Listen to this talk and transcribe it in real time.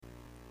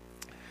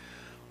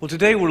Well,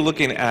 today we're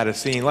looking at a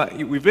scene.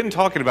 We've been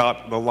talking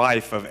about the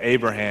life of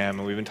Abraham,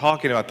 and we've been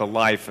talking about the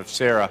life of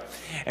Sarah.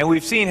 And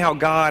we've seen how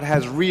God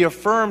has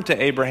reaffirmed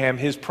to Abraham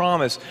his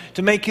promise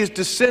to make his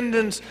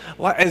descendants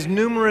as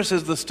numerous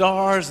as the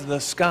stars in the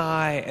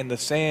sky and the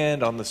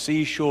sand on the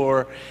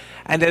seashore.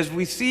 And as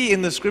we see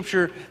in the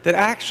scripture, that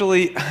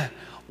actually,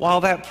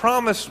 while that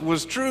promise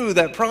was true,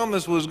 that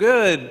promise was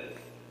good,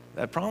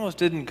 that promise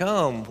didn't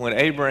come when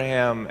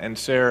Abraham and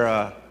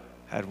Sarah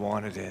had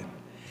wanted it.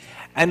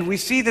 And we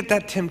see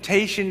that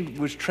temptation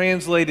was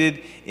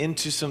translated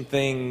into some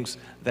things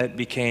that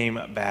became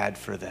bad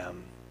for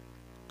them.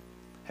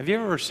 Have you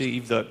ever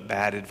received the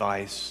bad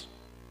advice?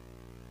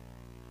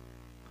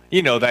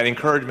 You know, that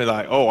encouragement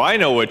like, oh, I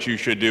know what you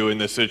should do in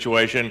this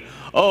situation.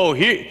 Oh,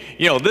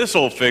 this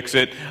will fix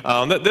it.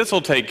 This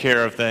will take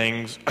care of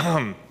things.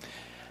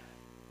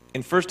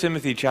 In 1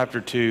 Timothy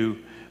chapter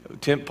 2,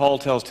 Paul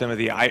tells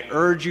Timothy, I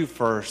urge you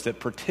first that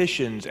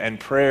petitions and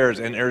prayers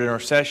and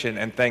intercession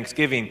and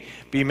thanksgiving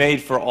be made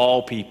for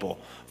all people,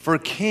 for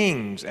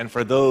kings and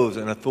for those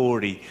in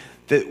authority,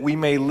 that we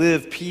may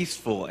live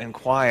peaceful and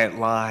quiet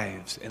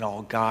lives in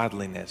all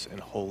godliness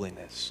and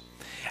holiness.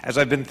 As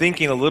I've been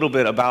thinking a little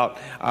bit about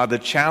the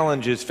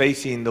challenges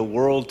facing the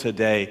world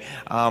today,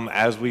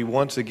 as we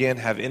once again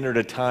have entered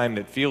a time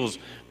that feels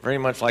very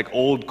much like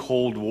old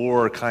Cold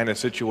War kind of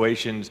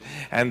situations,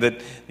 and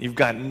that you've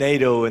got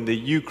NATO and the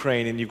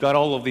Ukraine, and you've got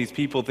all of these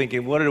people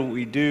thinking, what do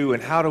we do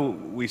and how do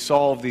we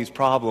solve these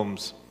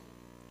problems?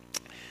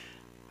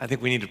 I think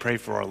we need to pray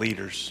for our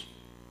leaders.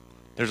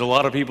 There's a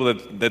lot of people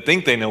that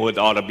think they know what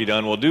ought to be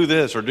done. Well, do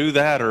this or do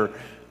that or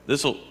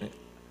this will.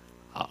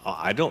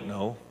 I don't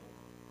know,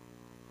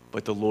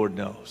 but the Lord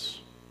knows.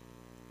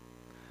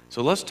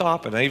 So let's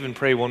stop and even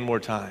pray one more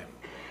time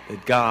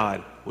that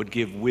God would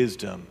give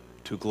wisdom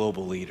to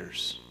global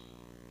leaders.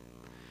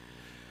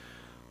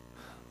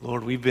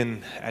 Lord, we've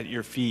been at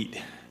your feet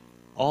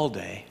all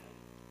day,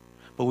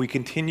 but we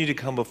continue to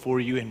come before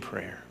you in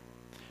prayer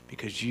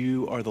because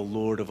you are the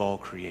Lord of all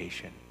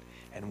creation.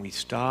 And we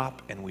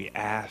stop and we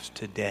ask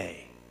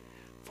today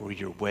for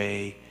your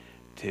way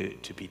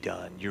to be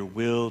done, your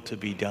will to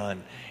be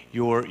done,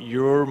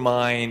 your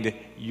mind,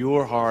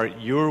 your heart,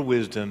 your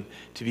wisdom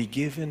to be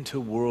given to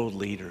world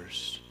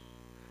leaders,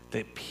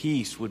 that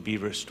peace would be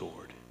restored.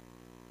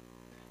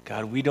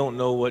 God, we don't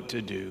know what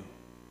to do,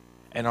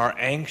 and our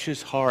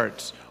anxious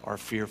hearts are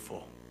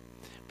fearful.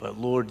 But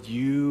Lord,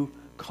 you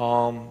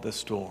calm the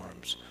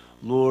storms.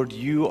 Lord,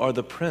 you are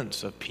the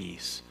Prince of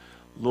Peace.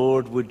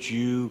 Lord, would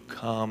you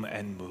come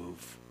and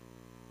move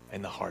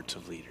in the hearts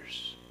of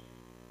leaders?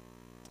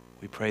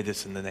 We pray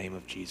this in the name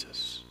of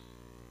Jesus.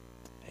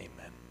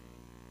 Amen.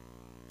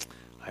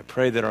 I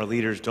pray that our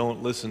leaders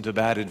don't listen to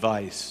bad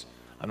advice.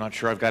 I'm not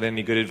sure I've got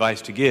any good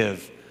advice to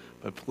give,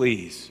 but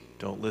please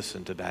don't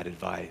listen to bad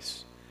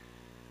advice.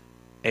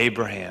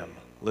 Abraham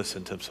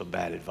listened to some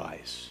bad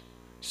advice.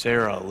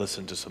 Sarah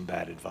listened to some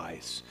bad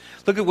advice.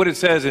 Look at what it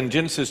says in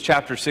Genesis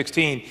chapter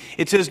 16.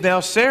 It says,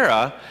 now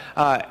Sarah,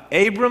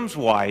 Abram's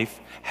wife,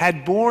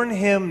 had borne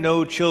him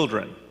no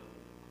children.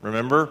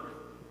 Remember,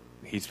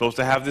 he's supposed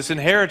to have this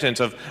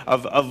inheritance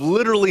of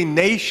literally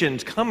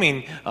nations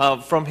coming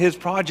from his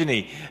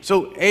progeny.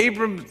 So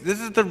Abram, this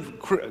is the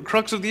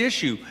crux of the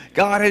issue.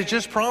 God has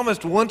just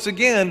promised once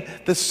again,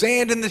 the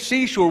sand and the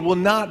seashore will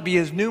not be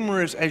as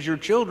numerous as your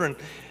children.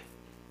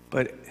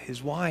 But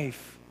his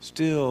wife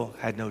still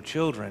had no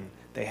children.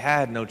 They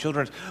had no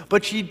children.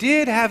 But she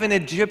did have an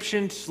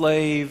Egyptian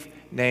slave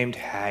named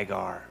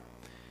Hagar.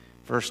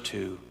 Verse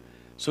 2.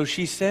 So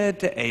she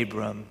said to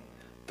Abram,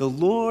 the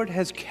Lord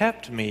has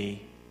kept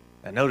me.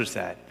 Now notice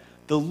that.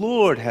 The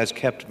Lord has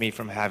kept me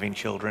from having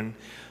children.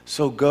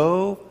 So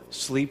go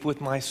sleep with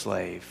my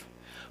slave.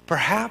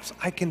 Perhaps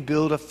I can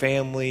build a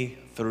family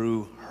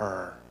through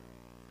her.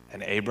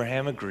 And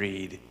Abraham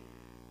agreed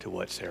to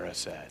what Sarah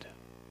said.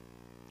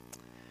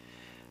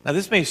 Now,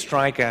 this may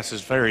strike us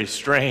as very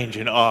strange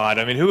and odd.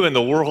 I mean, who in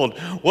the world,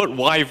 what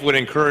wife would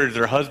encourage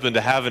their husband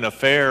to have an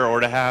affair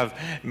or to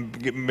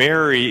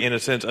marry, in a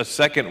sense, a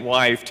second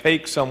wife,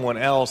 take someone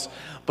else?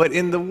 But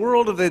in the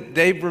world of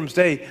Abram's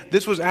day,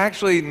 this was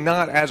actually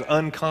not as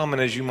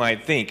uncommon as you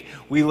might think.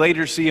 We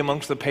later see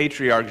amongst the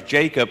patriarchs,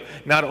 Jacob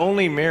not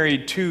only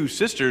married two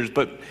sisters,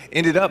 but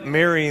ended up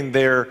marrying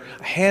their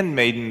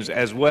handmaidens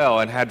as well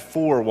and had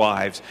 4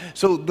 wives.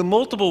 So the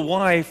multiple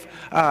wife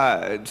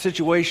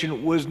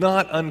situation was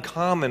not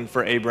uncommon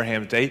for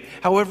Abraham's day.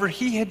 However,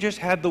 he had just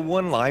had the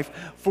one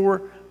life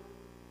for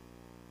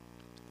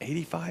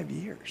 85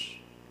 years.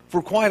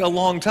 For quite a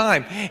long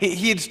time.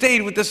 He had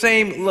stayed with the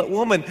same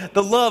woman,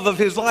 the love of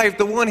his life,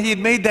 the one he had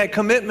made that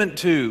commitment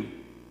to.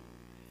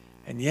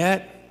 And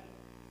yet,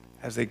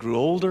 as they grew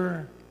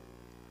older,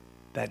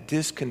 that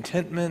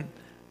discontentment,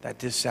 that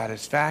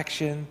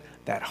dissatisfaction,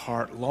 that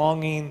heart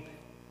longing,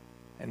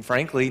 and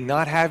frankly,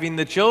 not having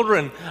the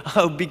children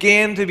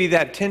began to be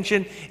that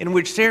tension in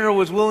which Sarah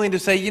was willing to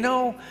say, you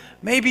know,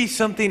 maybe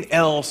something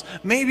else,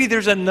 maybe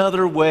there's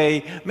another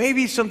way,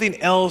 maybe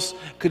something else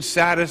could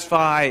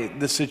satisfy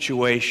the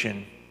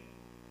situation.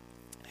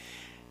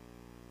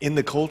 In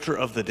the culture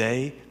of the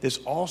day, this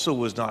also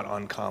was not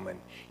uncommon.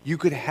 You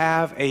could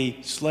have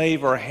a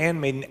slave or a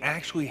handmaiden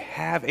actually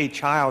have a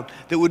child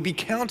that would be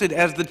counted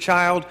as the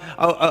child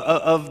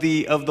of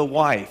the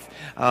wife.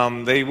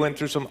 They went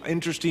through some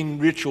interesting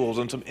rituals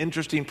and some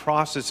interesting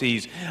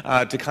processes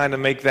to kind of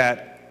make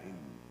that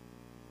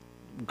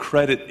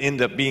credit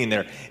end up being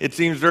there. It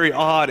seems very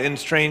odd and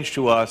strange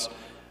to us,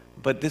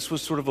 but this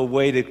was sort of a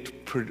way to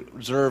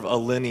preserve a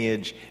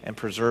lineage and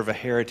preserve a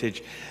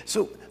heritage.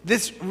 So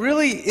this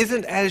really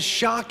isn't as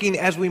shocking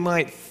as we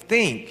might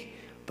think.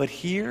 But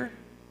here,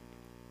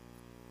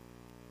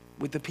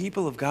 with the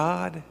people of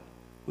God,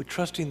 with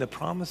trusting the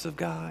promise of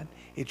God,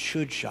 it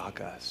should shock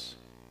us.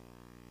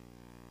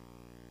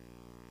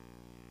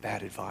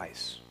 Bad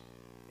advice.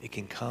 It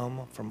can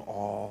come from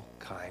all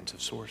kinds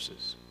of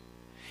sources.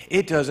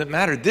 It doesn't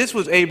matter. This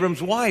was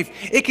Abram's wife.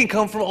 It can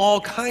come from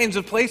all kinds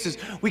of places.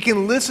 We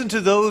can listen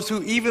to those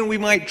who even we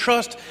might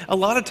trust a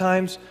lot of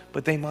times,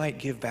 but they might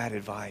give bad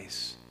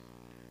advice.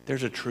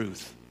 There's a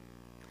truth.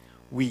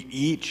 We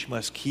each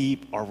must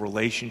keep our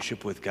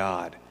relationship with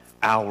God,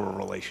 our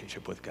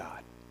relationship with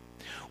God.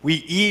 We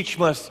each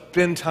must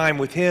spend time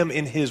with Him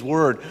in His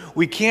Word.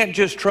 We can't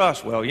just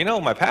trust, well,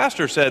 my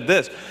pastor said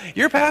this.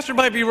 Your pastor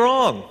might be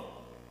wrong.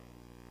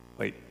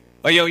 Wait.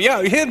 Oh,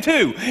 yeah, him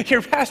too.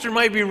 Your pastor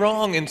might be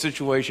wrong in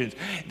situations.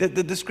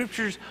 The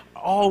Scriptures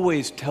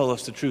always tell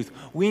us the truth.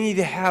 We need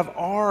to have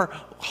our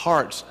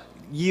hearts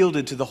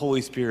yielded to the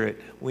Holy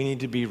Spirit. We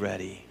need to be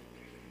ready.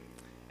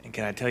 And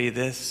can I tell you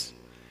this?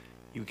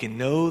 You can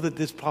know that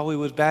this probably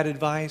was bad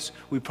advice.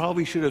 We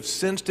probably should have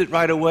sensed it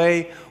right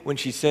away when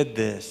she said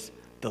this: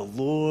 "The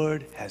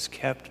Lord has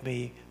kept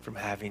me from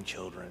having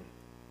children."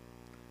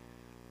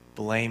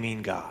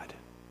 Blaming God.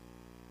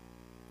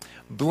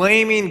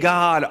 Blaming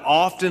God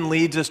often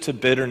leads us to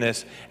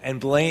bitterness, and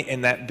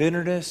that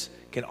bitterness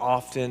can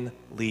often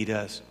lead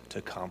us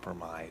to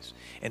compromise.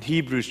 In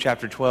Hebrews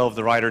chapter 12,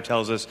 the writer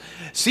tells us,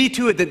 "See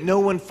to it that no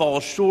one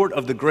falls short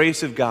of the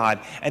grace of God,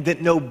 and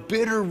that no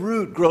bitter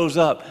root grows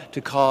up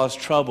to cause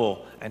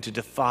trouble and to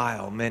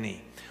defile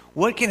many."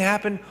 What can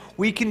happen?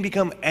 We can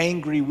become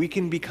angry. We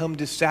can become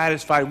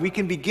dissatisfied. We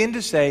can begin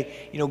to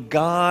say,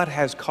 God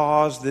has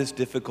caused this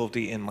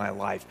difficulty in my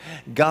life.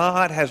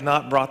 God has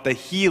not brought the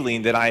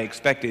healing that I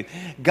expected.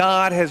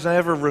 God has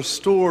never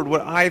restored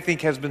what I think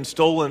has been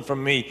stolen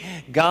from me.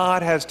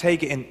 God has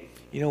taken, and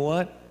you know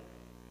what?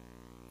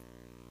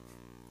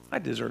 I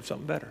deserve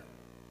something better.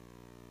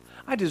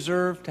 I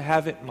deserve to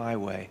have it my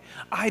way.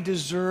 I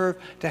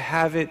deserve to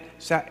have it,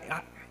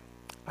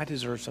 I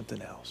deserve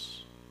something else.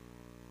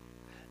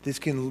 This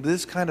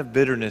kind of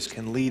bitterness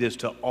can lead us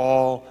to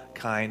all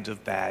kinds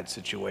of bad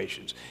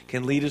situations,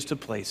 can lead us to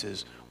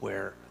places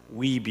where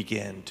we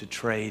begin to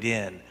trade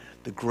in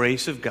the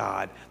grace of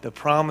God, the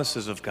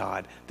promises of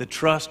God, the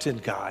trust in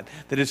God,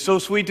 that it's so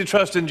sweet to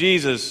trust in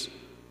Jesus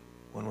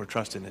when we're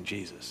trusting in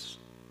Jesus.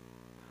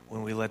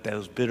 When we let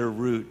those bitter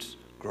roots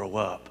grow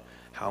up,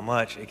 how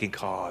much it can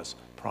cause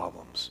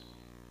problems.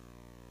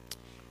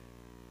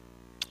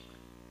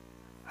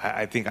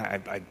 I think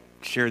I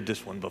shared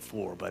this one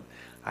before, but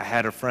I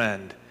had a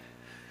friend.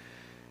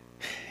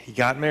 He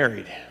got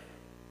married,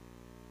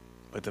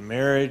 but the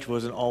marriage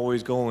wasn't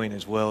always going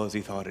as well as he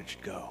thought it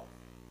should go.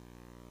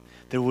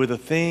 There were the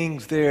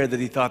things there that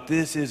he thought,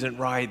 this isn't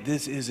right,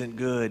 this isn't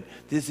good,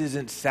 this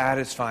isn't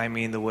satisfying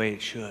me in the way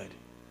it should.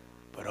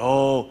 But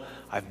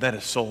I've met a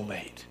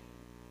soulmate.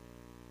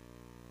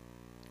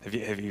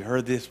 Have you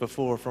heard this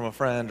before from a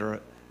friend?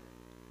 Or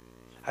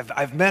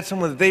I've met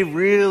someone that they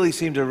really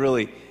seem to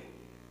really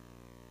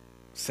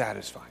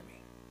satisfy me.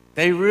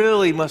 They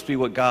really must be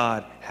what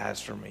God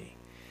has for me.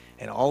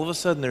 And all of a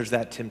sudden there's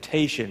that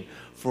temptation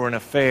for an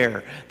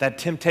affair, that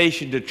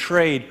temptation to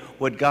trade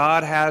what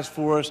God has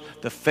for us,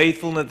 the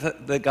faithfulness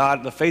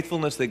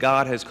that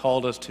God has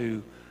called us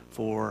to,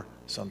 for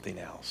something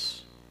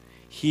else.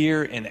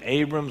 Here in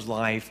Abram's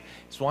life,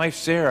 his wife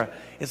Sarah,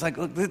 it's like,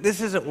 look,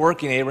 this isn't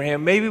working,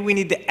 Abraham. Maybe we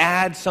need to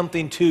add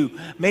something too.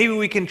 Maybe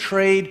we can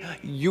trade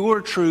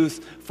your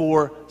truth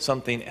for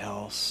something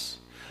else.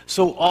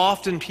 So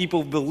often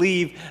people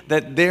believe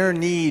that their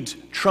needs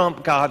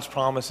trump God's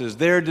promises.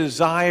 Their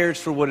desires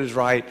for what is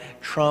right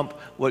trump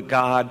what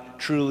God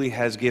truly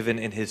has given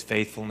in His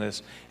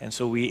faithfulness. And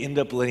so we end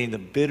up letting the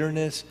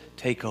bitterness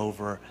take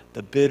over,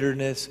 the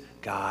bitterness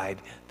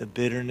guide, the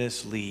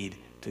bitterness lead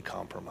to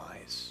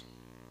compromise.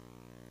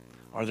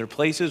 Are there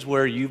places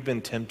where you've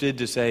been tempted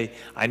to say,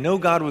 I know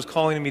God was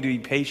calling me to be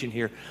patient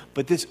here,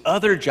 but this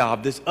other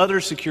job, this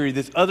other security,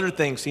 this other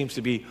thing seems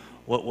to be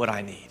what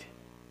I need?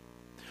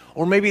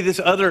 Or maybe this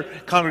other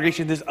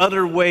congregation, this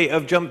other way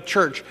of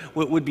church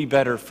would be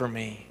better for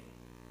me.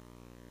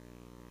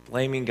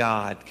 Blaming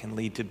God can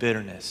lead to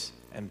bitterness,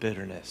 and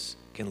bitterness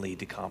can lead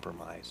to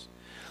compromise.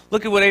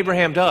 Look at what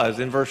Abraham does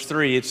in verse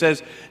 3. It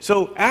says,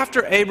 "So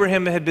after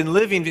Abraham had been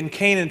living in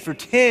Canaan for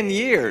 10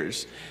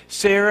 years,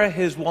 Sarah,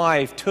 his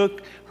wife,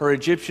 took her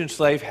Egyptian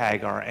slave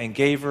Hagar and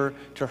gave her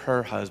to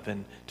her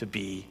husband to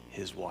be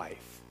his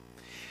wife."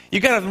 You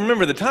got to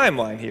remember the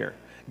timeline here.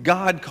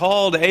 God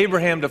called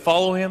Abraham to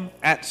follow Him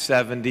at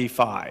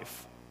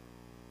 75.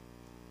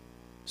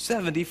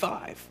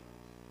 75.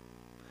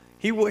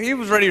 He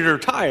was ready to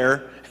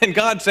retire, and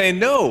God's saying,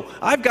 no,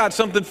 I've got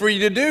something for you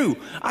to do.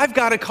 I've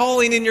got a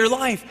calling in your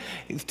life.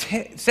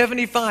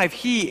 75,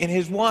 he and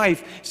his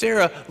wife,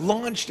 Sarah,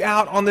 launched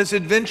out on this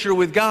adventure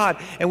with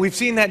God, and we've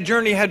seen that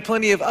journey had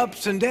plenty of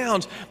ups and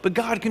downs, but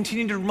God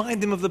continued to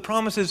remind them of the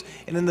promises,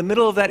 and in the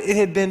middle of that, it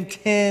had been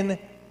 10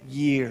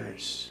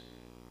 years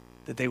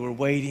that they were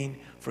waiting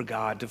for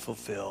God to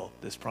fulfill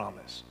this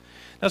promise.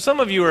 Now,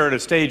 some of you are at a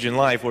stage in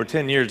life where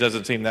 10 years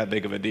doesn't seem that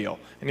big of a deal.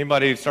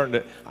 Anybody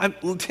starting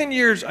to... 10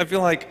 years, I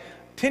feel like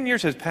 10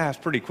 years has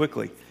passed pretty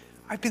quickly.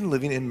 I've been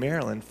living in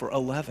Maryland for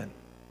 11.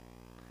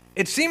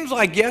 It seems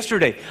like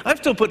yesterday. I'm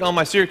still putting on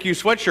my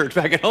Syracuse sweatshirts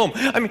back at home.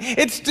 I mean,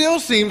 it still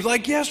seems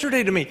like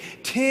yesterday to me.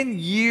 10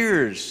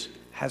 years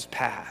has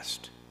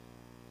passed.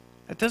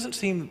 That doesn't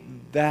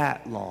seem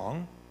that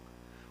long.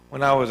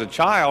 When I was a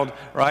child,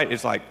 right,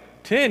 it's like,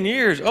 10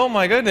 years, oh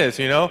my goodness,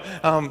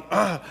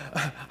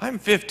 I'm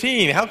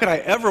 15. How could I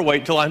ever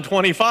wait till I'm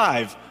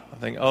 25? I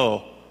think,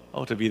 oh,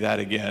 to be that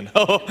again.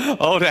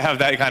 Oh, to have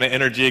that kind of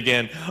energy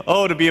again.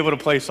 Oh, to be able to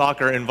play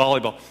soccer and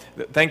volleyball.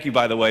 Thank you,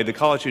 by the way. The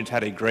college students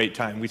had a great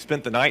time. We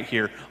spent the night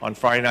here on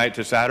Friday night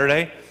to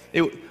Saturday.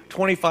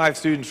 25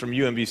 students from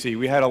UMBC.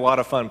 We had a lot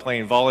of fun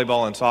playing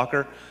volleyball and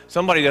soccer.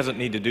 Somebody doesn't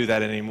need to do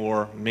that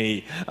anymore,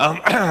 me.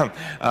 The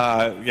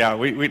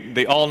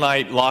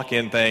all-night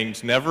lock-in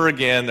things, never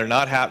again. They're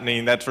not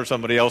happening. That's for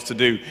somebody else to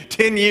do.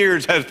 10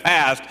 years has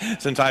passed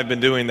since I've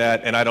been doing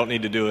that, and I don't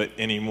need to do it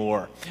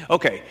anymore.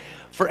 Okay,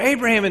 for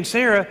Abraham and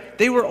Sarah,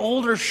 they were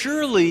older.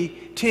 Surely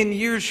 10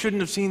 years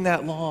shouldn't have seemed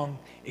that long,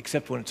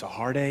 except when it's a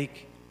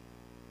heartache.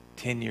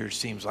 10 years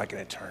seems like an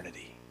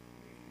eternity.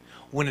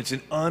 When it's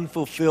an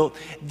unfulfilled,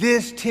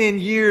 this 10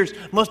 years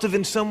must have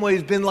in some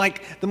ways been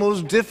like the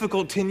most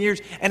difficult 10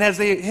 years. And as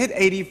they hit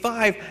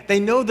 85,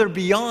 they know they're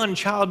beyond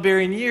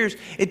childbearing years.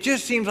 It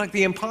just seems like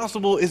the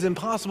impossible is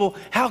impossible.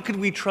 How could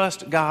we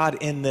trust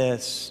God in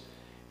this?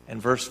 And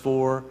verse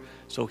 4,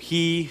 so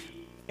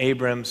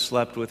Abram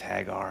slept with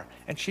Hagar,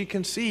 and she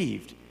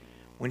conceived.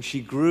 When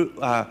she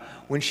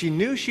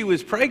knew she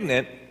was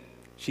pregnant,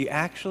 she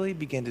actually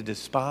began to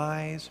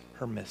despise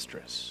her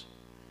mistress.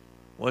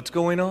 What's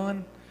going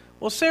on?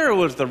 Well, Sarah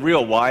was the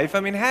real wife.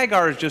 I mean,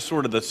 Hagar is just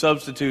sort of the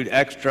substitute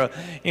extra,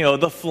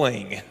 the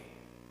fling.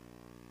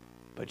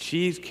 But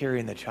she's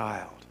carrying the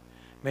child.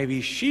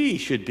 Maybe she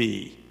should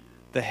be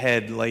the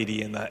head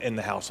lady in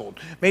the household.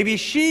 Maybe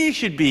she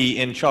should be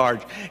in charge.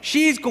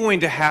 She's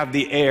going to have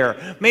the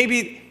heir.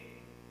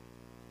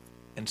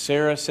 And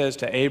Sarah says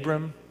to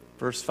Abram,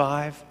 verse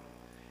 5,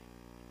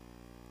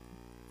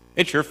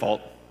 it's your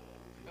fault.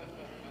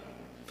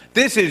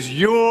 This is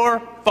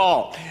your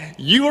fault.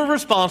 You are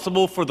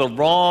responsible for the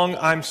wrong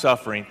I'm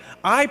suffering.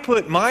 I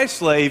put my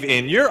slave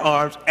in your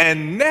arms,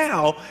 and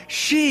now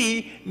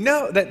she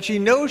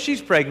knows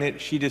she's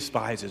pregnant, she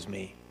despises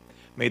me.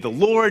 May the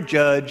Lord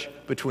judge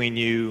between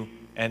you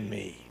and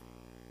me.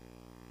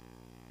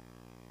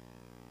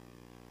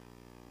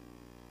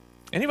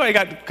 Anybody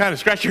got kind of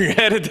scratching your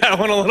head at that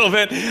one a little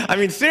bit? I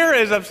mean, Sarah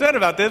is upset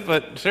about this,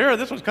 but Sarah,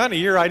 this was kind of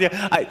your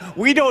idea.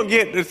 We don't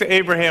get this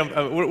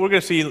Abraham. We're going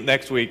to see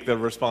next week the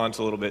response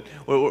a little bit.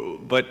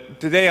 But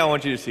today I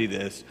want you to see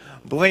this.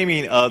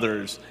 Blaming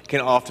others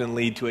can often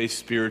lead to a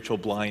spiritual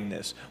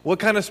blindness. What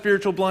kind of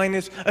spiritual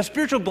blindness? A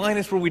spiritual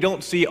blindness where we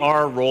don't see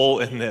our role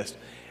in this.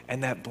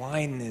 And that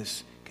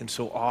blindness can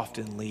so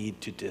often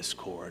lead to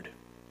discord.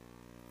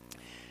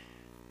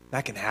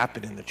 That can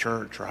happen in the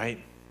church,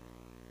 right?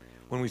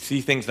 When we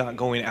see things not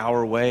going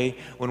our way,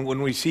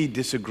 when we see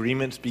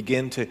disagreements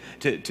begin to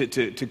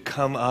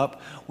come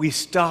up, we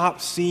stop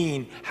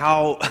seeing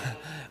how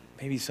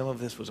maybe some of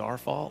this was our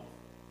fault.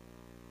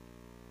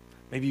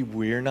 Maybe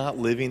we're not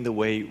living the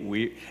way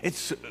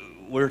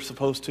we're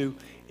supposed to.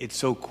 It's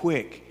so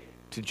quick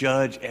to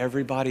judge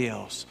everybody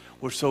else.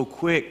 We're so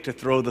quick to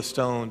throw the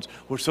stones.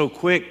 We're so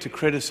quick to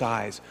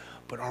criticize.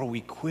 But are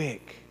we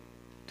quick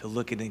to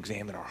look and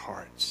examine our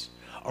hearts?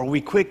 Are we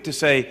quick to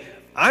say,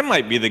 I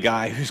might be the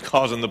guy who's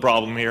causing the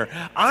problem here.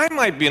 I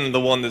might be the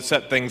one that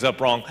set things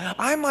up wrong.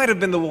 I might have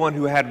been the one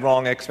who had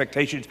wrong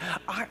expectations.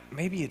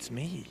 Maybe it's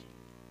me.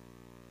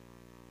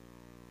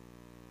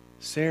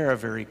 Sarah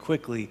very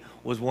quickly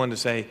was one to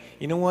say,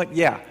 you know what?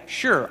 Yeah,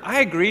 sure,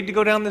 I agreed to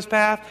go down this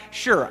path.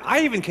 Sure,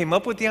 I even came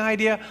up with the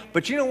idea.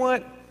 But you know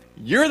what?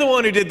 You're the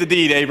one who did the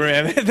deed,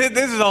 Abraham.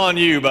 This is on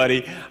you,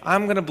 buddy.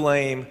 I'm going to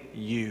blame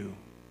you.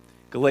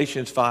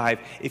 Galatians 5,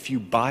 if you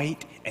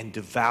bite and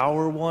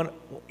devour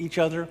each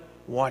other,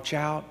 watch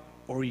out,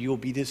 or you'll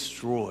be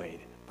destroyed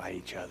by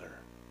each other.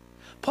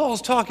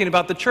 Paul's talking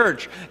about the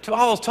church.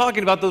 Paul's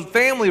talking about those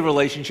family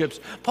relationships.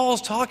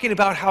 Paul's talking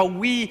about how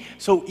we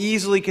so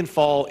easily can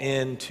fall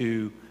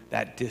into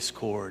that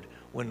discord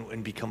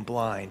and become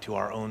blind to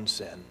our own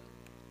sin.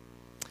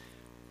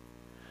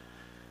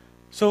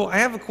 So I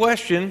have a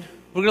question.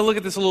 We're going to look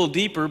at this a little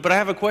deeper, but I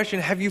have a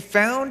question. Have you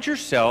found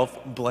yourself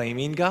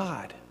blaming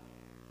God?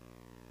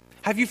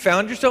 Have you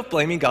found yourself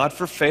blaming God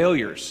for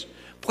failures?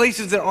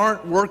 Places that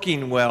aren't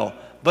working well,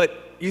 but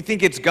you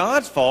think it's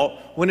God's fault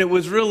when it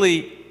was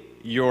really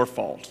your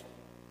fault.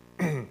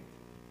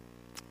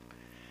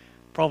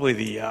 Probably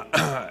the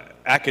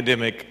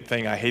academic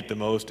thing I hate the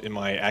most in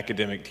my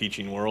academic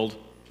teaching world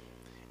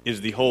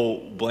is the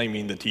whole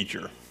blaming the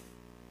teacher.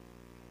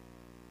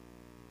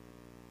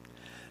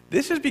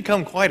 This has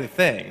become quite a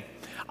thing.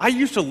 I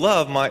used to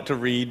love to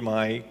read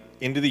my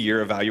end of the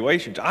year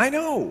evaluations. I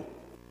know.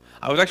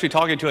 I was actually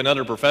talking to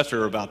another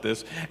professor about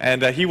this,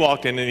 and he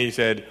walked in and he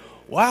said,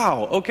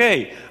 "Wow,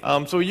 okay,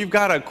 so you've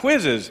got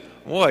quizzes.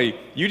 Boy,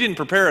 you didn't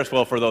prepare us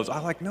well for those."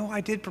 I'm like, "No, I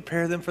did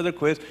prepare them for the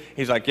quiz."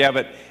 He's like, "Yeah,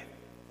 but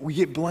we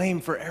get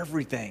blamed for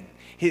everything."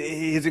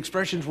 His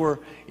expressions were,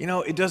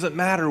 it doesn't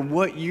matter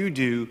what you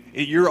do,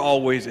 you're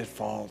always at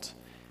fault.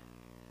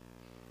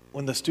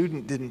 When the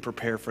student didn't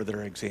prepare for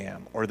their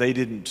exam, or they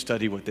didn't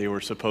study what they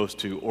were supposed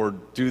to, or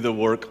do the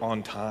work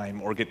on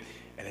time,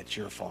 and it's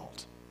your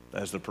fault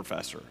as the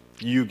professor.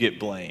 You get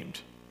blamed.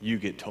 You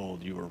get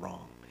told you were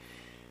wrong.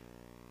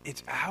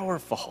 It's our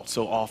fault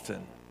so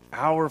often,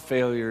 our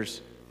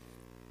failures,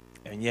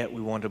 and yet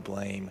we want to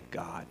blame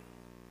God.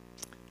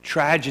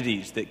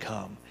 Tragedies that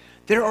come.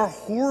 There are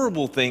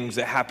horrible things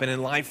that happen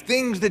in life,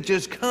 things that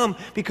just come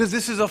because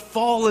this is a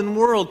fallen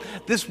world.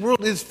 This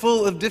world is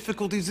full of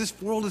difficulties.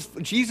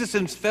 Jesus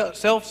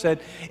himself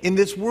said, "In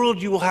this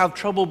world you will have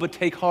trouble, but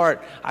take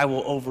heart. I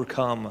will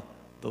overcome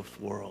the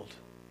world."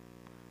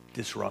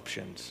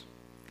 Disruptions.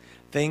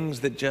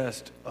 Things that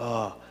just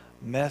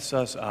mess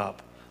us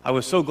up. I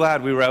was so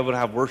glad we were able to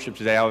have worship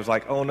today. I was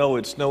like, oh no,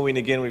 it's snowing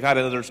again. We've had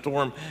another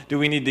storm. Do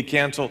we need to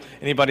cancel?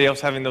 Anybody else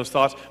having those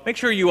thoughts? Make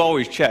sure you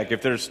always check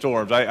if there's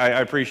storms. I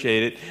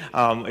appreciate it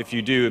if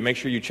you do. Make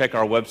sure you check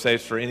our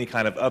websites for any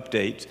kind of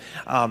updates.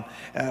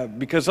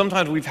 Because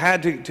sometimes we've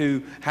had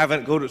to have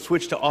it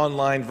switch to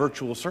online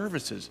virtual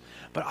services.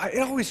 But it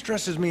always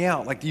stresses me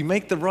out. Like, do you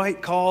make the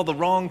right call, the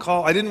wrong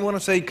call? I didn't want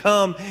to say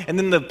come, and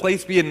then the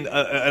place be an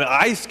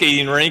ice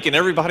skating rink and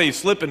everybody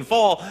slip and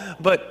fall.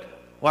 But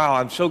wow,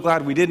 I'm so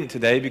glad we didn't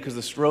today because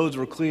the roads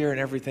were clear and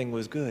everything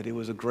was good. It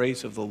was a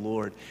grace of the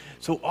Lord.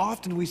 So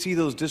often we see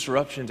those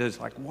disruptions as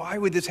like, why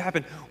would this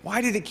happen?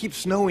 Why did it keep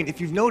snowing? If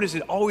you've noticed,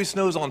 it always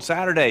snows on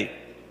Saturday.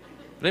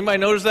 Anybody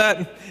notice that?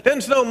 It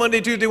doesn't snow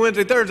Monday, Tuesday,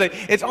 Wednesday, Thursday.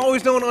 It's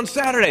always snowing on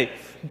Saturday.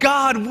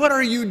 God, what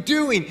are you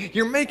doing?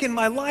 You're making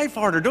my life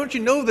harder. Don't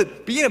you know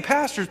that being a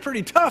pastor is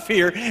pretty tough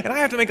here, and I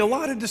have to make a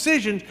lot of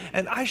decisions,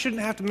 and I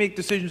shouldn't have to make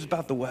decisions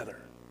about the weather.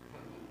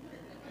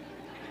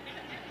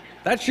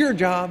 That's your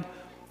job.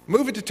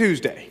 Move it to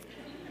Tuesday.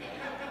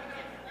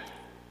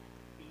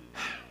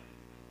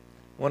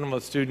 One of my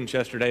students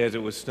yesterday, as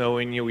it was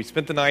snowing, we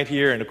spent the night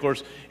here, and of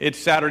course, it's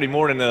Saturday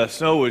morning, and the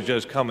snow was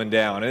just coming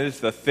down, and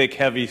it's the thick,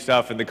 heavy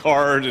stuff in the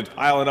cars, it's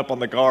piling up on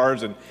the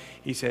cars, and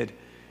he said,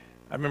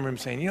 I remember him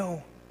saying,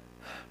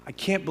 I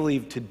can't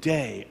believe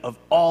today, of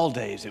all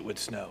days, it would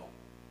snow.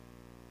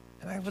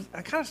 And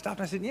I kind of stopped,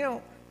 and I said,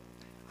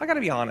 I got to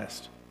be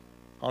honest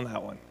on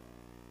that one.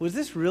 Was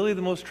this really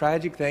the most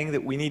tragic thing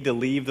that we need to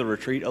leave the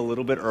retreat a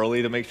little bit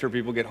early to make sure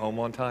people get home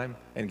on time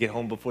and get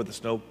home before the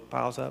snow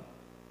piles up?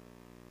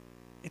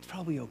 It's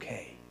probably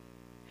okay.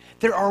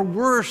 There are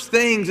worse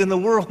things in the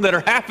world that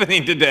are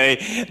happening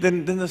today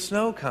than the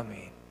snow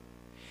coming.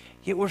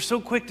 Yet we're so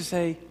quick to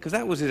say, because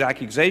that was his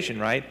accusation,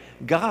 right?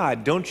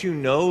 God, don't you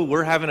know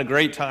we're having a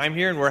great time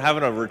here and we're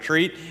having a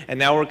retreat and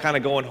now we're kind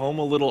of going home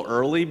a little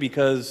early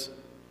because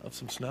of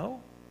some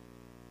snow?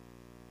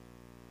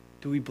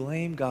 Do we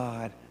blame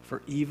God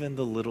for even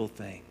the little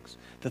things,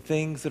 the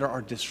things that are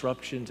our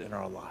disruptions in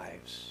our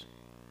lives?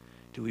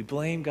 Do we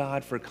blame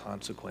God for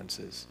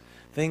consequences?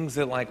 Things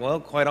that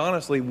quite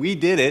honestly, we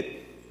did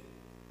it,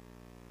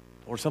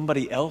 or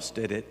somebody else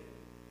did it,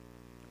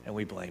 and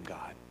we blame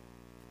God.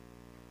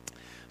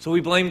 So we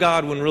blame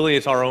God when really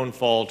it's our own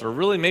fault, or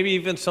really maybe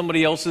even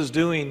somebody else's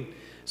doing.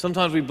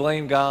 Sometimes we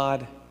blame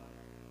God,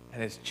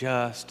 and it's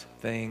just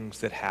things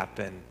that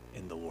happen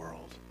in the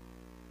world.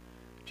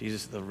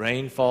 Jesus, the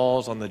rain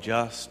falls on the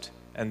just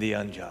and the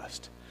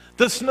unjust.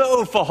 The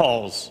snow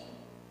falls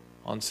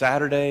on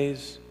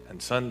Saturdays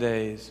and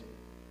Sundays,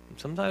 and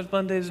sometimes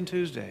Mondays and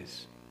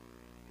Tuesdays.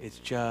 It's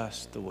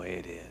just the way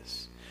it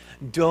is.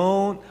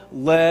 Don't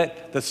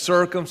let the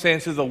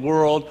circumstances of the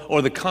world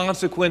or the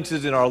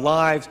consequences in our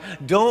lives,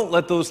 don't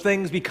let those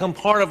things become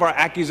part of our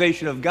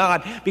accusation of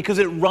God, because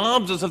it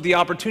robs us of the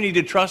opportunity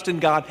to trust in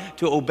God,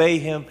 to obey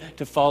Him,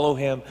 to follow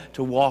Him,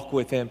 to walk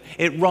with Him.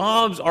 It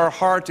robs our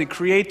hearts. It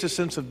creates a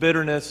sense of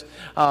bitterness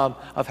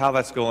of how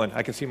that's going.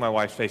 I can see my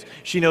wife's face.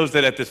 She knows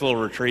that at this little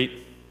retreat,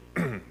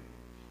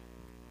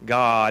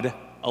 God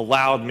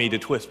allowed me to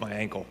twist my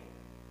ankle.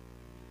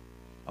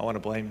 I want to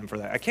blame Him for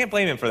that. I can't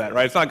blame Him for that,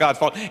 right? It's not God's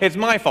fault. It's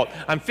my fault.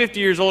 I'm 50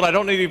 years old. I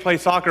don't need to play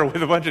soccer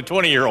with a bunch of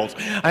 20-year-olds.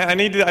 I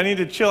need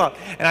to chill out.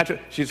 And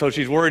so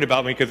she's worried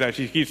about me because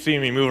she keeps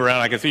seeing me move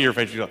around. I can see her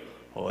face. She's like,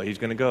 oh, he's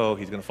going to go.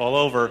 He's going to fall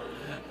over.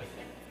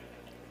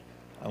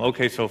 I'm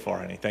okay so far,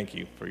 honey. Thank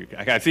you.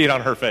 I see it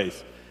on her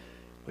face.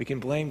 We can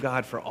blame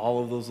God for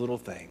all of those little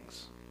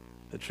things.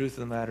 The truth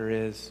of the matter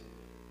is,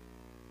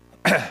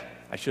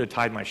 I should have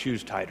tied my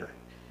shoes tighter.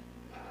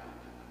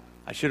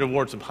 I should have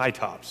worn some high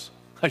tops.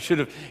 I should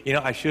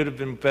have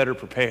been better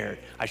prepared.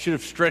 I should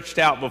have stretched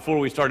out before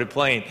we started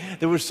playing.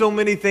 There were so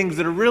many things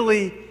that are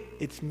really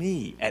it's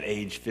me at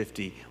age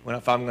 50.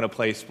 If I'm going to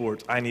play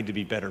sports, I need to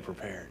be better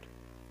prepared.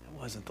 It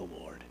wasn't the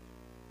Lord.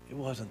 It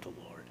wasn't the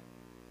Lord.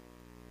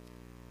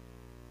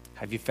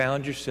 Have you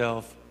found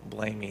yourself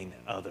blaming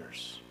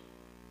others?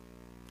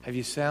 Have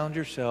you found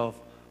yourself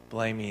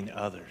blaming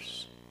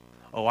others?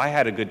 Oh, I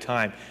had a good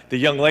time. The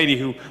young lady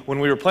who, when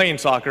we were playing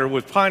soccer,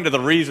 was kind of the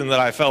reason that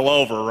I fell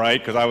over, right?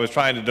 Because I was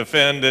trying to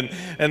defend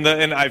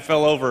and I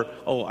fell over.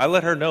 Oh, I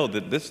let her know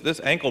that this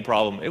ankle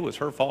problem, it was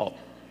her fault.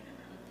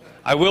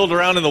 I wheeled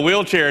around in the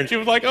wheelchair and she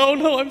was like, "Oh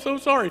no, I'm so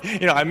sorry."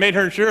 I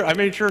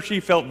made sure she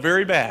felt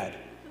very bad.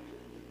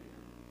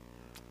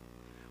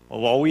 Well,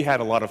 while we had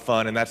a lot of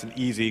fun, and that's an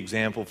easy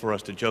example for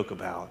us to joke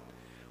about,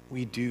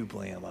 we do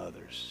blame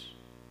others.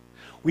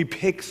 We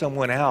pick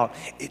someone out.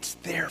 It's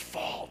their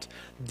fault.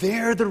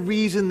 They're the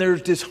reason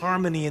there's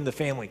disharmony in the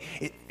family.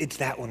 It's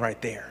that one right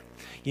there.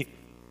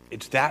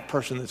 It's that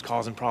person that's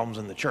causing problems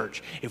in the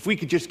church. If we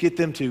could just get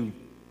them to,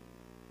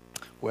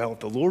 if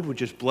the Lord would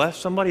just bless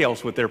somebody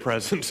else with their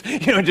presence,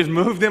 just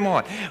move them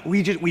on.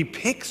 We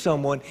pick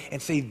someone and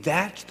say,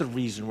 that's the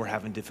reason we're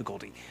having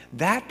difficulty.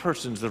 That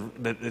person's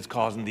that's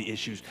causing the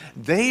issues.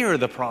 They are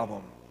the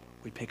problem.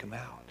 We pick them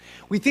out.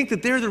 We think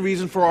that they're the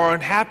reason for our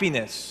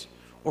unhappiness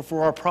or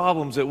for our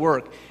problems at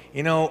work.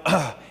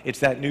 It's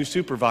that new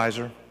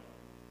supervisor,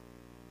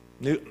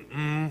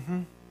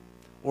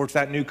 or it's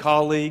that new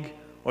colleague,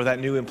 or that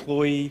new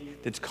employee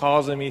that's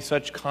causing me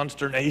such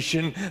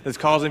consternation, that's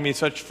causing me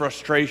such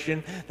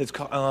frustration,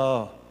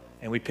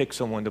 and we pick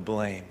someone to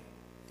blame.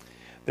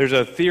 There's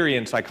a theory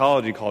in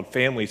psychology called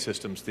family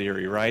systems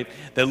theory, right?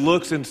 That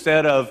looks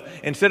instead of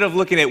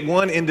looking at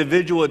one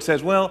individual, it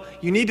says, well,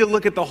 you need to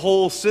look at the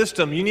whole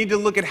system. You need to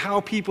look at how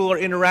people are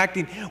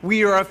interacting.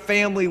 We are a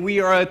family.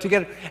 We are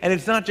together. And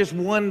it's not just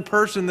one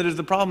person that is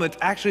the problem. It's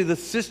actually the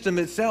system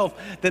itself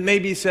that may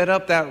be set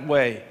up that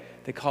way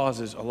that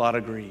causes a lot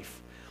of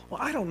grief.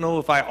 Well, I don't know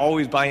if I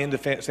always buy into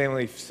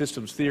family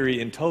systems theory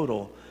in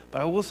total,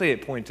 but I will say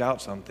it points out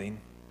something.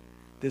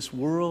 This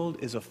world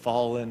is a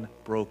fallen,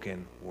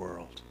 broken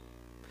world.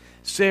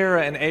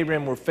 Sarah and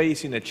Abraham were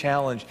facing a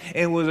challenge,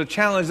 and it was a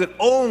challenge that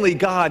only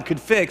God could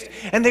fix.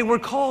 And they were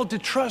called to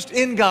trust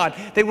in God.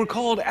 They were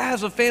called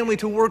as a family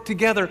to work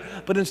together,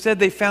 but instead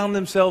they found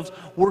themselves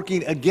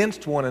working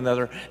against one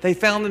another. They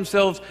found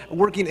themselves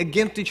working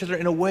against each other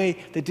in a way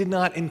that did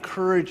not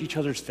encourage each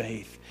other's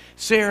faith.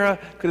 Sarah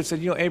could have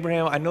said,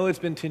 Abraham, I know it's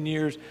been 10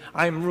 years.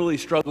 I'm really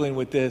struggling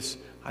with this.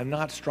 I'm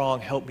not strong.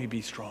 Help me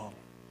be strong.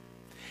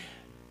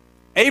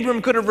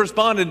 Abram could have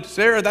responded,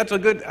 Sarah,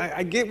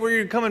 I get where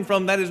you're coming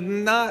from. That is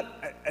not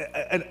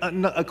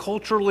a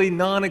culturally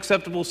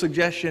non-acceptable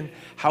suggestion.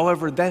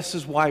 However, this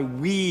is why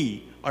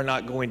we are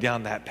not going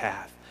down that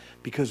path,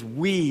 because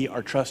we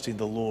are trusting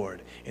the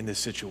Lord in this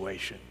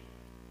situation.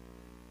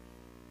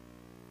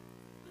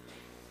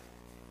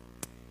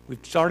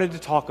 We've started to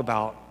talk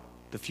about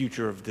the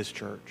future of this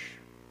church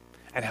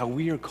and how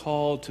we are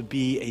called to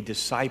be a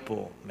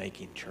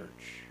disciple-making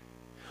church.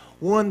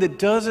 One that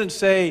doesn't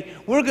say,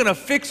 we're going to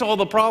fix all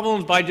the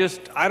problems by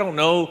just,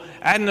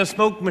 adding a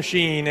smoke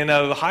machine and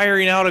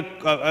hiring out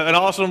an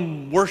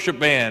awesome worship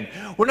band.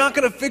 We're not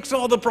going to fix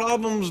all the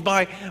problems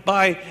by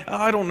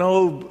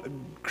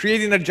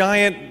creating a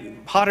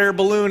giant hot air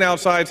balloon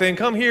outside saying,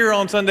 come here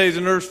on Sundays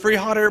and there's free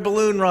hot air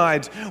balloon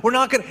rides. We're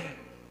not going to,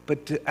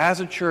 but as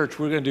a church,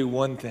 we're going to do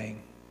one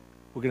thing.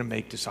 We're going to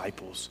make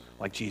disciples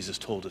like Jesus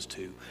told us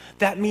to.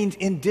 That means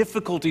in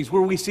difficulties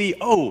where we see,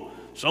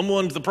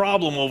 someone's the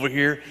problem over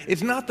here.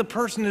 It's not the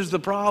person who's the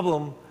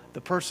problem. The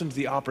person's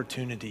the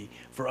opportunity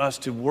for us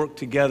to work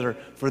together,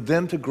 for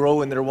them to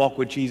grow in their walk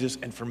with Jesus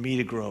and for me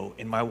to grow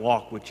in my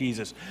walk with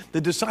Jesus.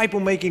 The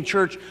disciple-making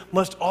church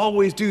must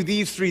always do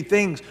these three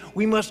things.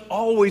 We must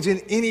always, in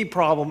any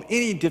problem,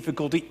 any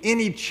difficulty,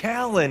 any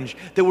challenge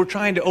that we're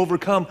trying to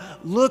overcome,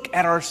 look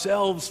at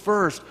ourselves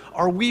first.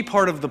 Are we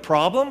part of the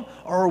problem,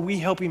 or are we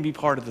helping be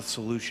part of the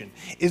solution?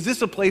 Is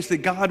this a place that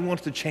God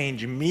wants to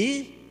change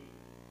me?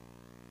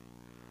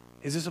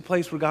 Is this a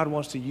place where God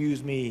wants to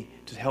use me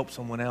to help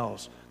someone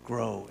else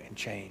grow and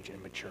change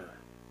and mature?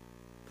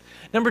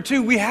 Number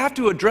two, we have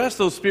to address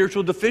those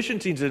spiritual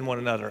deficiencies in one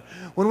another.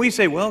 When we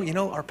say,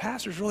 our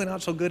pastor's really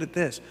not so good at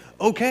this.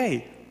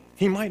 Okay,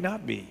 he might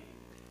not be.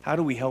 How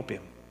do we help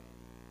him?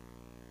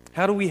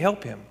 How do we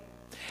help him?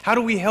 How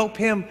do we help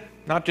him?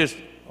 Not just,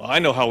 I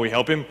know how we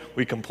help him.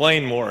 We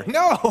complain more.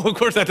 No, of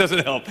course that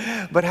doesn't help.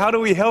 But how do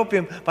we help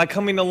him? By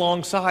coming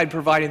alongside,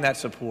 providing that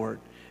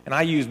support. And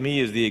I use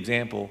me as the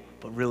example,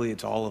 but really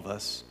it's all of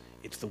us.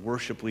 It's the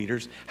worship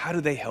leaders. How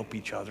do they help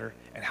each other?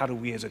 And how do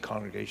we as a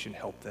congregation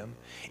help them?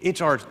 It's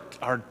our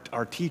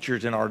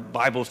teachers in our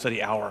Bible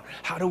study hour.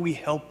 How do we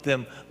help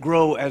them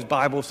grow as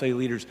Bible study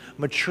leaders,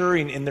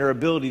 maturing in their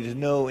ability to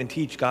know and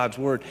teach God's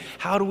word?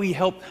 How do we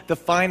help the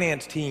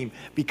finance team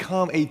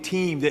become a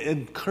team that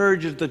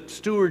encourages the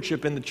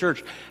stewardship in the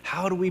church?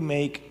 How do we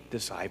make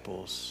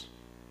disciples?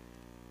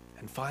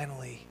 And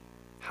finally,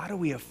 how do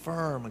we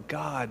affirm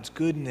God's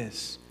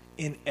goodness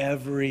in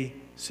every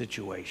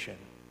situation?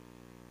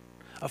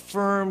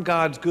 Affirm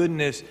God's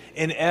goodness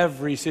in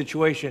every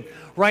situation.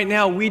 Right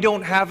now, we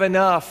don't have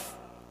enough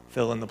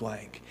fill in the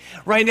blank.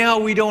 Right now,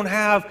 we don't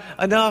have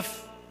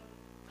enough.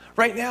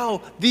 Right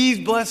now, these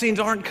blessings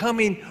aren't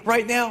coming.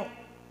 Right now,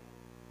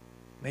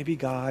 maybe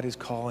God is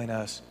calling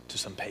us to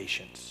some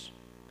patience.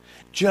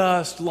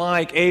 Just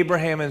like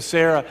Abraham and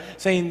Sarah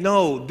saying,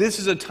 no, this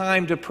is a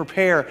time to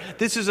prepare.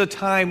 This is a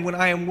time when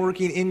I am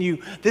working in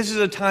you. This is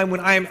a time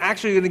when I am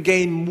actually going to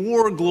gain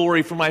more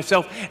glory for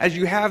myself as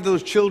you have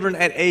those children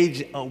at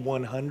age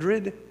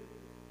 100.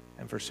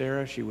 And for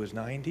Sarah, she was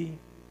 90.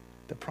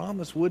 The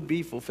promise would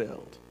be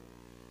fulfilled.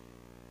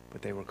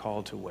 But they were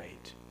called to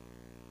wait.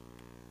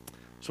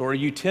 So are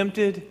you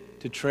tempted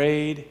to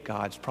trade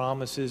God's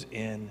promises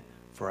in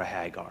for a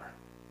Hagar?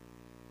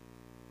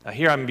 Now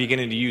here I'm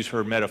beginning to use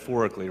her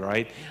metaphorically,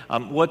 right?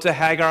 What's a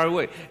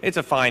Hagar? It's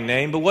a fine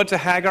name, but what's a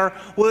Hagar?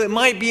 Well, it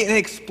might be an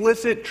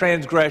explicit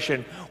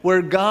transgression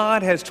where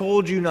God has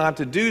told you not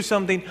to do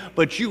something,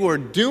 but you are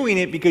doing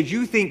it because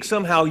you think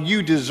somehow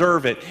you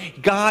deserve it.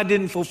 God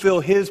didn't fulfill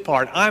his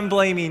part. I'm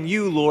blaming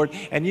you, Lord.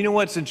 And you know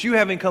what? Since you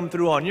haven't come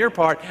through on your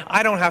part,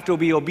 I don't have to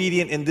be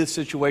obedient in this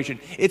situation.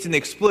 It's an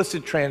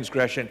explicit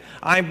transgression.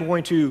 I'm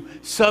going to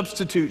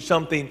substitute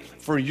something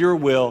for your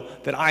will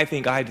that I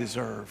think I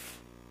deserve.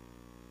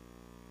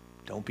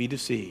 Don't be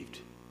deceived.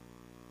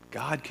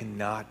 God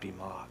cannot be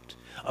mocked.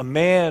 A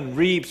man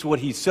reaps what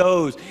he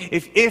sows.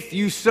 If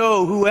you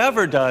sow,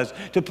 whoever does,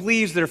 to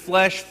please their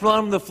flesh,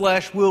 from the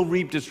flesh will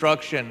reap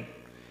destruction.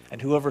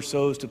 And whoever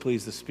sows to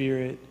please the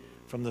Spirit,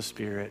 from the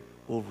Spirit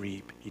will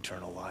reap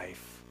eternal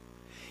life.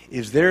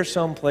 Is there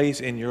some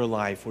place in your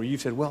life where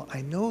you've said, well,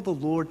 I know the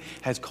Lord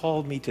has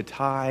called me to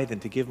tithe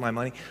and to give my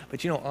money,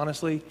 but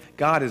honestly,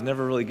 God has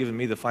never really given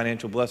me the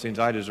financial blessings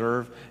I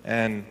deserve,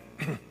 and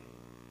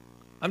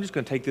I'm just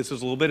going to take this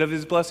as a little bit of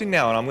his blessing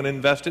now, and I'm going to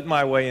invest it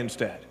my way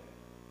instead.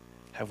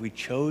 Have we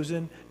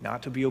chosen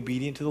not to be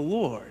obedient to the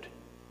Lord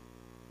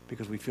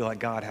because we feel like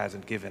God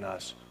hasn't given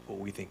us what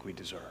we think we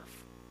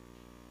deserve?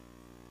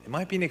 It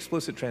might be an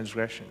explicit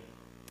transgression.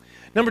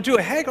 Number two,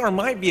 a Hagar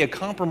might be a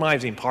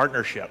compromising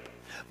partnership.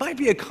 Might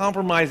be a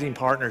compromising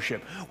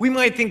partnership. We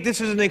might think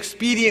this is an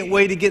expedient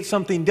way to get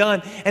something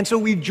done, and so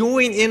we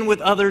join in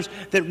with others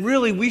that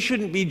really we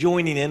shouldn't be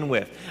joining in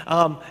with.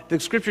 The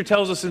scripture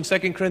tells us in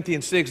 2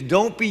 Corinthians 6,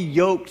 don't be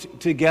yoked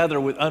together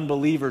with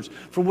unbelievers,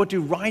 for what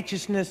do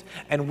righteousness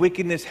and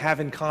wickedness have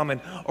in common?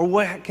 Or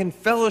what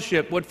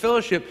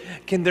fellowship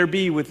can there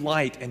be with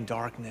light and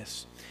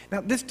darkness? Now,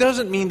 this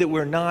doesn't mean that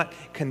we're not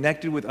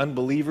connected with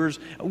unbelievers.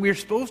 We're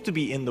supposed to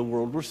be in the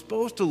world. We're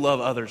supposed to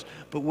love others.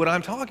 But what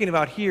I'm talking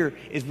about here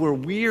is where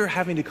we're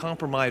having to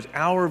compromise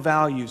our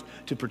values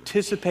to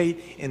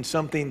participate in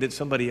something that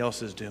somebody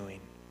else is doing.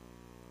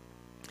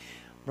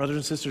 Brothers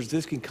and sisters,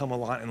 this can come a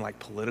lot in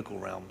political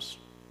realms.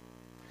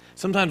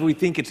 Sometimes we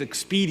think it's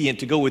expedient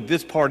to go with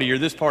this party or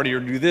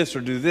do this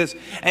or do this.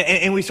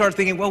 And we start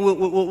thinking, well,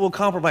 we'll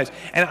compromise.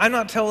 And I'm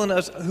not telling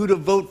us who to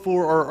vote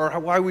for or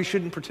why we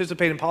shouldn't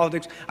participate in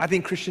politics. I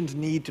think Christians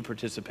need to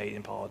participate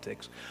in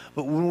politics.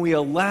 But when we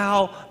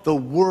allow the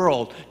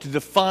world to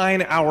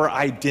define our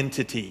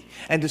identity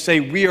and to say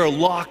we are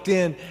locked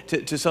in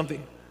to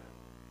something,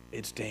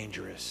 it's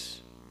dangerous.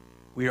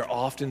 We are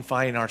often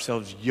finding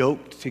ourselves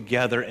yoked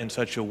together in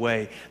such a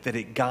way that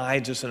it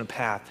guides us in a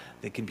path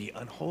that can be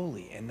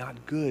unholy and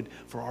not good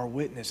for our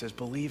witness as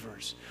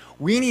believers.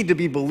 We need to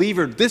be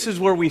believers. This is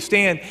where we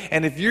stand.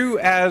 And if you,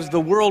 as the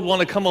world,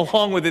 want to come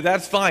along with it,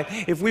 that's fine.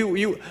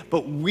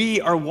 But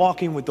we are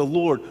walking with the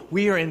Lord.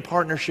 We are in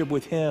partnership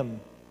with Him.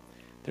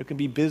 There can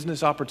be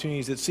business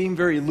opportunities that seem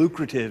very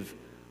lucrative,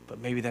 but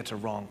maybe that's a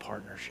wrong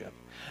partnership.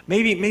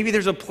 Maybe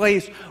there's a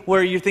place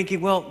where you're thinking,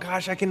 well,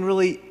 gosh, I can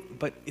really...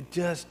 but it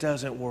just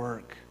doesn't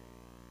work.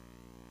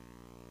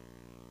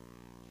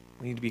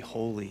 We need to be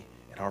holy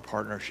in our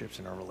partnerships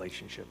and our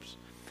relationships.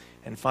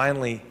 And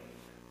finally,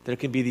 there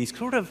can be these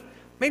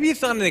maybe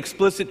it's not an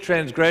explicit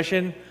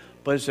transgression,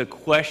 but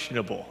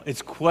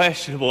it's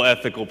questionable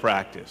ethical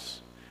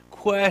practice.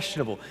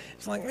 Questionable.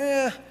 It's like,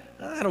 I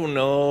don't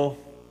know.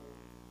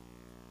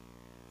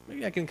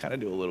 Maybe I can kind of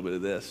do a little bit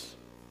of this.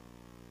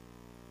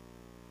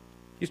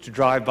 Used to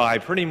drive by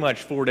pretty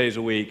much 4 days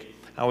a week.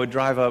 I would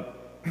drive up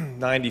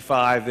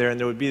 95 there, and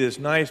there would be this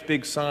nice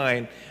big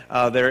sign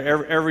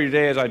there every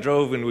day as I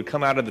drove and would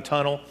come out of the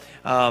tunnel.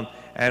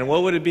 And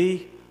what would it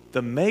be?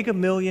 The Mega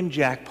Million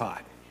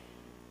Jackpot.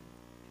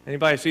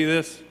 Anybody see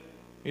this?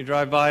 You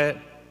drive by it?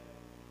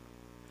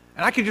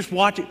 And I could just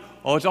watch it.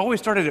 Oh, it's always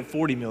started at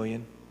 40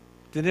 million.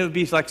 Then it would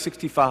be like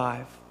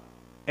 65,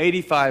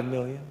 85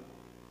 million,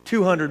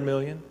 200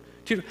 million.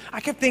 I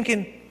kept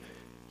thinking,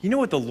 you know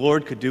what the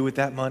Lord could do with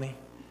that money?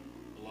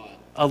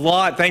 A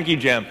lot. Thank you,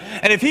 Jim.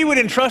 And if He would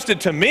entrust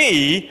it to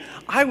me,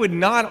 I would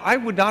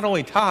not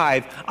only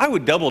tithe, I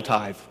would double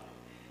tithe.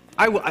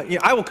 I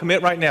will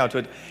commit right now to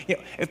it.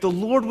 If the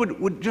Lord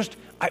would just,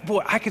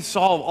 I could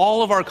solve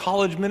all of our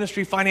college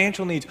ministry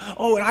financial needs.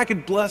 Oh, and I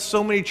could bless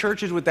so many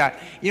churches with that.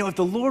 If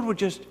the Lord would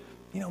just,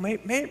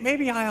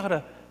 maybe I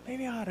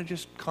ought to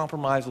just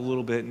compromise a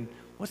little bit. And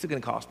what's it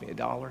going to cost me?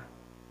 $1?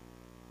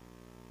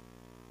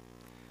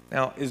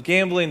 Now, is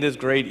gambling this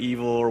great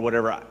evil or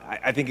whatever?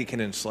 I think it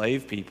can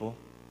enslave people.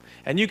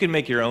 And you can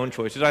make your own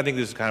choices. I think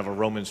this is kind of a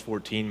Romans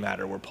 14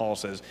 matter where Paul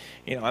says,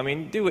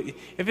 do it.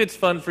 If it's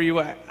fun for you,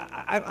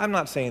 I'm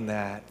not saying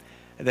that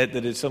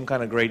it's some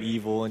kind of great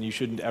evil and you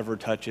shouldn't ever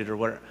touch it or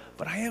whatever.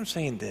 But I am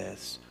saying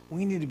this.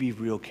 We need to be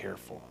real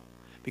careful,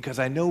 because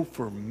I know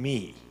for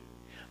me,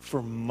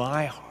 for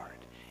my heart,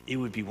 it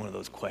would be one of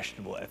those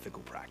questionable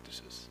ethical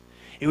practices.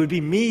 It would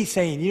be me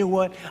saying, you know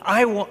what,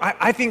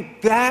 I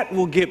think that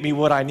will get me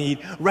what I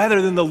need,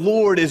 rather than the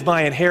Lord is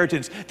my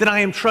inheritance, that I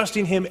am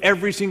trusting him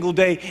every single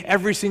day,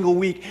 every single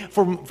week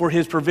for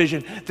his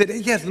provision. That,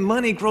 yes,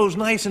 money grows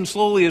nice and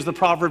slowly, as the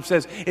proverb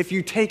says. If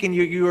you take and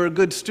you are a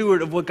good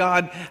steward of what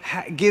God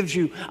gives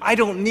you. I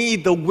don't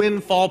need the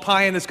windfall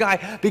pie in the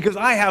sky, because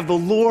I have the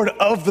Lord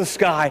of the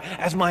sky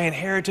as my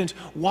inheritance.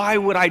 Why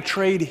would I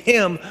trade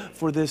him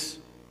for this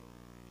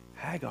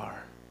Hagar?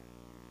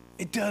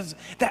 It does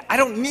that. I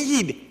don't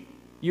need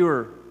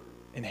your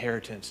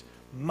inheritance.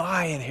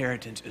 My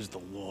inheritance is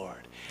the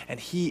Lord, and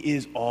he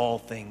is all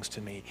things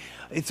to me.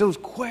 It's those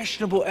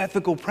questionable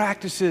ethical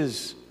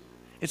practices.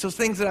 It's those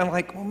things that I'm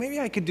like, well, maybe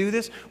I could do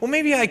this. Well,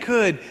 maybe I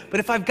could. But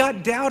if I've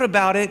got doubt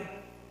about it,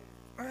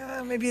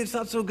 maybe it's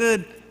not so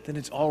good, then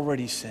it's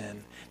already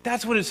sin.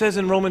 That's what it says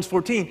in Romans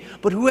 14.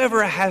 But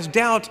whoever has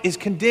doubt is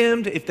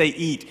condemned if they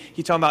eat.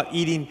 He's talking about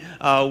eating,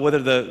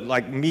 whether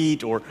like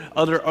meat or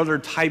other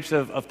types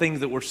of things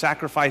that were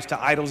sacrificed to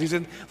idols. He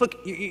said, look,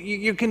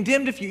 you're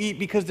condemned if you eat,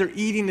 because their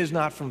eating is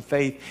not from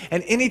faith.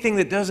 And anything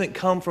that doesn't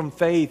come from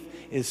faith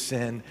is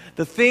sin.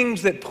 The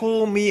things that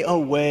pull me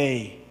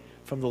away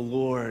from the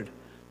Lord,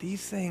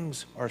 these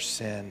things are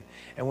sin.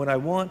 And when I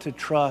want to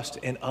trust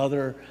in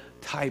other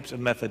types of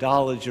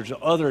methodologies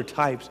or other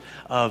types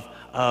of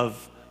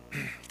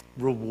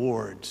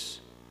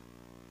rewards,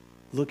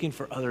 looking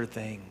for other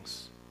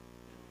things,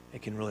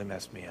 it can really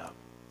mess me up.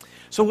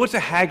 So what's a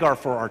Hagar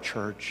for our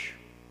church?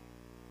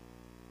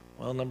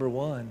 Well, number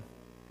one,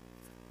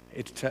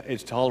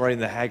 it's tolerating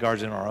the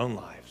Hagars in our own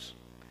lives,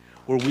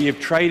 where we have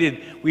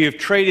traded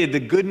the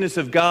goodness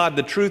of God,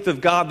 the truth of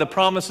God, the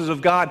promises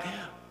of God,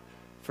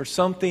 for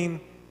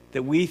something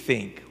that we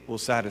think will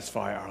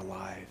satisfy our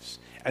lives.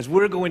 As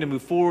we're going to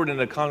move forward in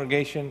a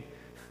congregation,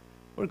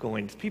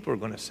 people are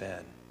going to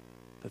sin.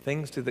 The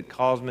things that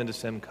cause men to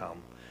sin come.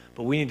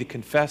 But we need to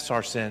confess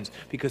our sins,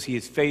 because he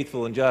is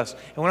faithful and just.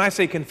 And when I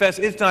say confess,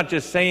 it's not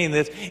just saying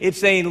this. It's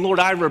saying, Lord,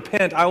 I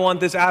repent. I want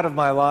this out of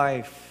my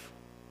life.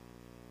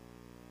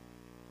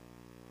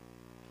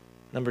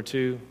 Number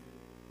two,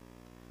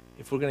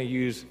 if we're going to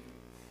use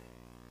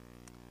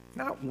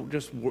not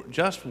just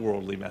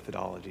worldly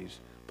methodologies,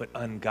 but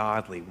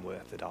ungodly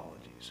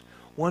methodologies,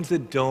 ones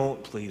that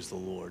don't please the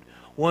Lord,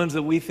 ones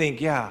that we think,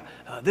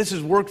 this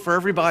has worked for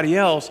everybody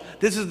else.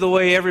 This is the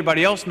way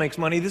everybody else makes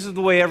money. This is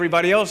the way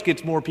everybody else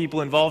gets more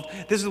people involved.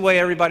 This is the way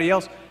everybody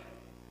else.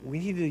 We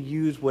need to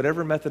use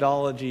whatever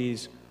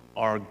methodologies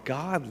are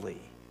godly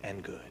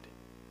and good,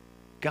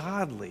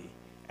 godly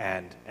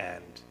and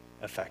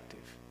effective.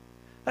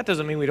 That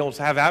doesn't mean we don't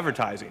have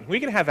advertising.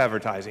 We can have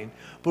advertising,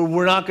 but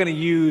we're not going to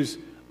use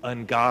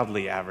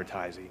ungodly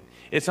advertising.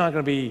 It's not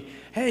going to be,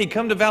 hey,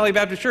 come to Valley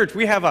Baptist Church.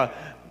 We have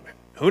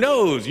who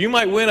knows, you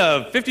might win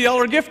a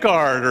 $50 gift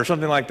card or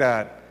something like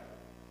that.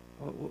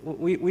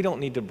 We don't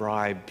need to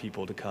bribe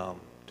people to come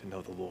to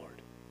know the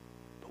Lord.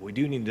 But we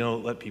do need to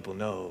let people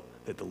know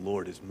that the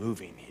Lord is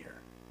moving here.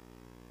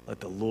 Let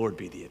the Lord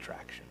be the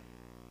attraction.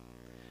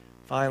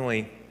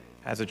 Finally,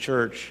 as a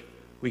church,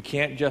 we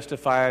can't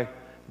justify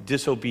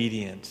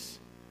disobedience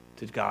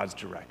to God's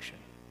direction.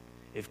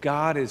 If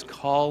God is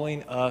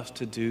calling us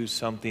to do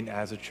something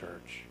as a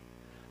church,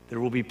 there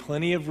will be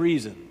plenty of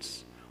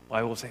reasons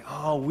why we'll say,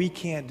 oh, we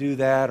can't do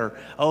that, or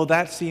oh,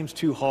 that seems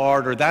too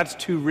hard, or that's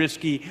too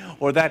risky,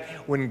 or that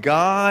when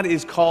God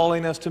is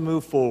calling us to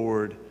move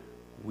forward,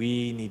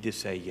 we need to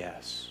say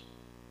yes.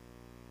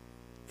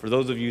 For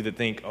those of you that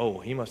think, oh,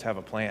 he must have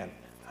a plan,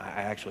 I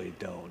actually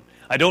don't.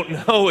 I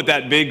don't know what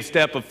that big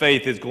step of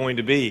faith is going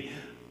to be,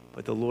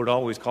 but the Lord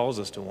always calls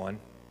us to one.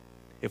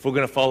 If we're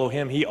going to follow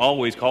him, he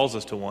always calls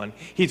us to one.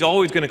 He's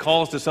always going to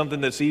call us to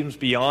something that seems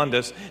beyond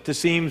us,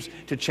 seems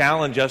to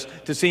challenge us,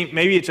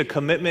 maybe it's a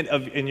commitment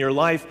in your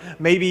life,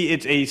 maybe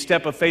it's a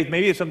step of faith,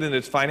 maybe it's something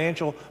that's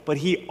financial, but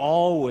he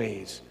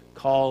always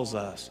calls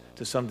us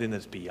to something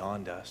that's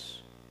beyond us.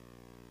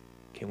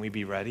 Can we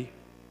be ready?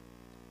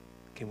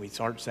 Can we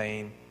start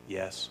saying,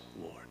 yes,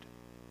 Lord?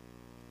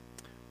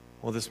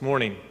 Well, this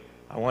morning,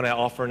 I want to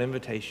offer an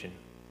invitation.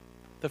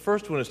 The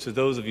first one is to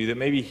those of you that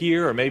may be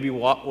here or maybe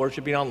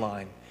worshiping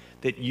online,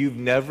 that you've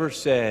never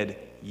said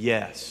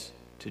yes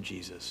to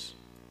Jesus.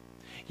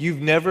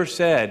 You've never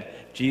said,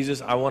 Jesus,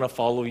 I want to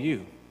follow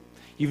you.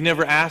 You've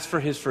never asked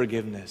for his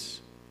forgiveness.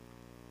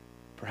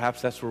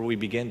 Perhaps that's where we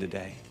begin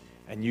today,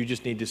 and you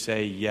just need to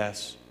say,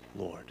 yes,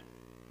 Lord.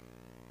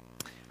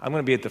 I'm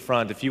going to be at the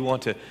front. If you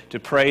want to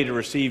pray to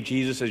receive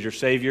Jesus as your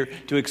Savior,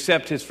 to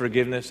accept his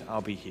forgiveness, I'll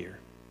be here.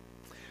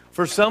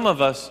 For some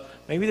of us,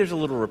 maybe there's a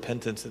little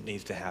repentance that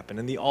needs to happen,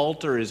 and the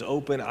altar is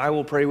open. I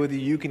will pray with you.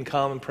 You can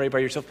come and pray by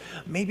yourself.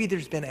 Maybe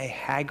there's been a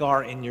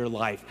Hagar in your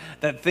life,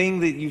 that thing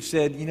that you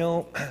said,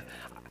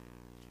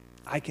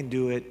 I can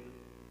do it.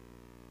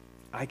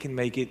 I can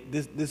make it.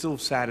 This will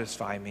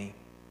satisfy me.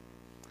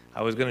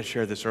 I was going to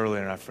share this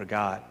earlier and I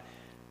forgot.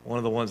 One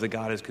of the ones that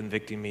God is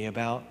convicting me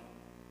about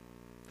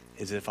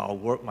is if I'll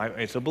work,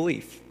 it's a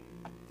belief.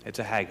 It's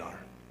a Hagar.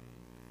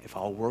 If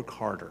I'll work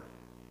harder,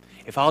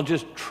 if I'll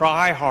just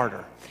try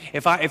harder,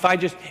 if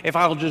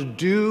I'll just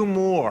do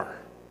more,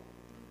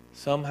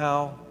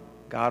 somehow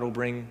God will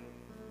bring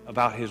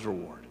about his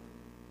reward.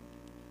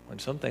 When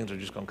some things are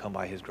just going to come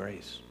by his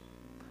grace.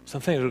 Some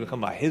things are going to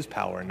come by his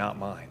power and not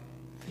mine.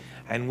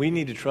 And we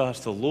need to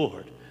trust the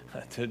Lord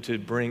to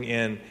bring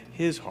in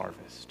his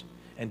harvest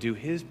and do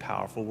his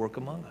powerful work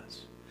among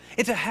us.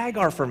 It's a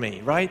Hagar for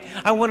me, right?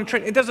 I want to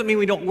train. It doesn't mean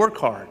we don't work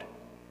hard.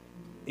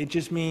 It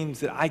just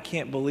means that I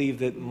can't believe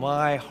that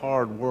my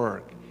hard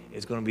work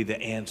is going to be the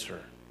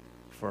answer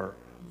for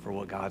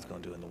what God's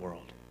going to do in the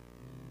world.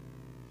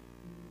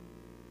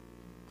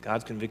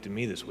 God's convicted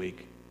me this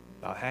week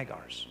about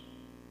Hagars.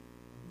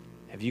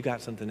 Have you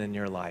got something in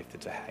your life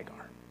that's a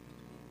Hagar?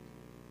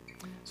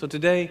 So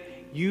today,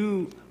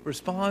 you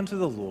respond to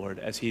the Lord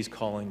as he's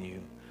calling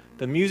you.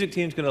 The music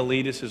team's going to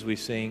lead us as we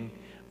sing,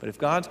 but if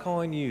God's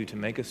calling you to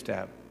make a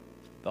step,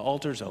 the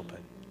altar's open.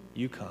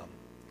 You come,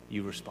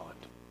 you respond.